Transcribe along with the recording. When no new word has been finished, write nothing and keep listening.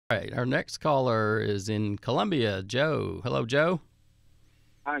All right, our next caller is in Columbia, Joe. Hello, Joe.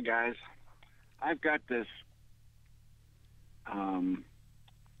 Hi, guys. I've got this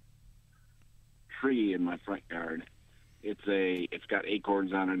tree in my front yard. It's got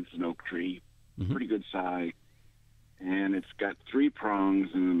acorns on it. It's an oak tree, pretty good size, and it's got 3 prongs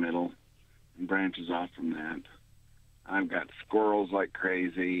in the middle and branches off from that. I've got squirrels like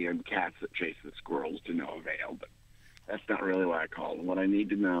crazy and cats that chase the squirrels to no avail, but that's not really what I call them. What I need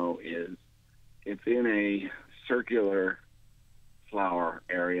to know is it's in a circular flower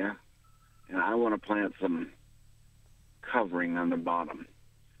area, and I want to plant some covering on the bottom,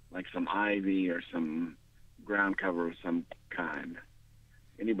 like some ivy or some ground cover of some kind.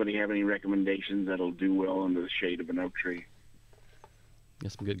 Anybody have any recommendations that'll do well under the shade of an oak tree?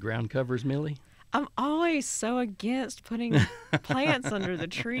 Got some good ground covers, Millie? I'm always so against putting plants under the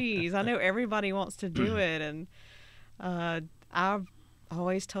trees. I know everybody wants to do it, and I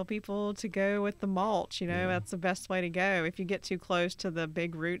always tell people to go with the mulch. That's the best way to go. If you get too close to the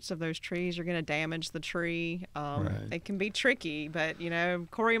big roots of those trees, you're going to damage the tree. Right. It can be tricky, but,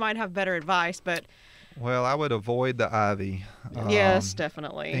 Corey might have better advice, but... Well, I would avoid the ivy. Yes,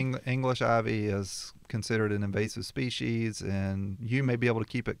 definitely. English ivy is considered an invasive species, and you may be able to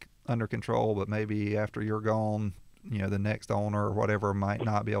keep it under control, but maybe after you're gone, the next owner or whatever might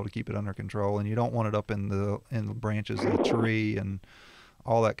not be able to keep it under control, and you don't want it up in the branches of the tree and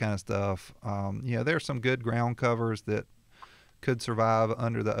all that kind of stuff. There's some good ground covers that could survive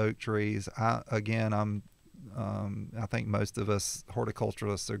under the oak trees. I think most of us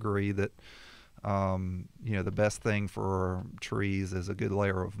horticulturalists agree that the best thing for trees is a good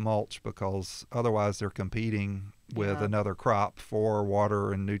layer of mulch, because otherwise they're competing with another crop for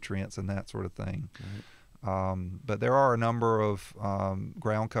water and nutrients and that sort of thing. Right. But there are a number of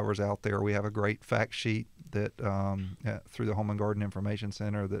ground covers out there. We have a great fact sheet that through the Home and Garden Information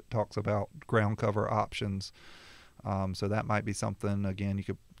Center that talks about ground cover options. So that might be something. Again, you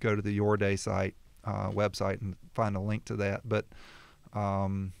could go to the Your Day website and find a link to that. But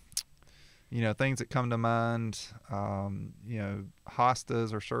things that come to mind,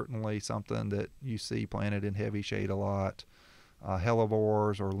 hostas are certainly something that you see planted in heavy shade a lot.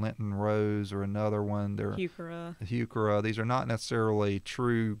 Hellebores or Lenten rose or another one. They're heuchera. These are not necessarily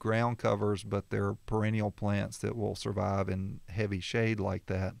true ground covers, but they're perennial plants that will survive in heavy shade like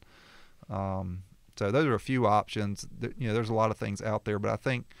that. So those are a few options. There's a lot of things out there, but I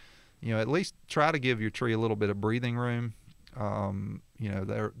think, at least try to give your tree a little bit of breathing room.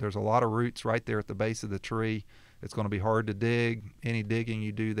 There's a lot of roots right there at the base of the tree. It's going to be hard to dig. Any digging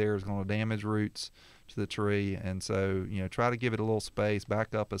you do there is going to damage roots to the tree, and so try to give it a little space,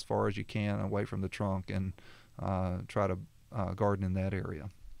 back up as far as you can away from the trunk, and try to garden in that area.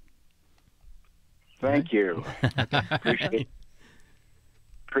 Thank you.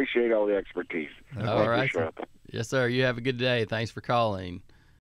 Appreciate all the expertise. All right. Yes, sir. You have a good day. Thanks for calling.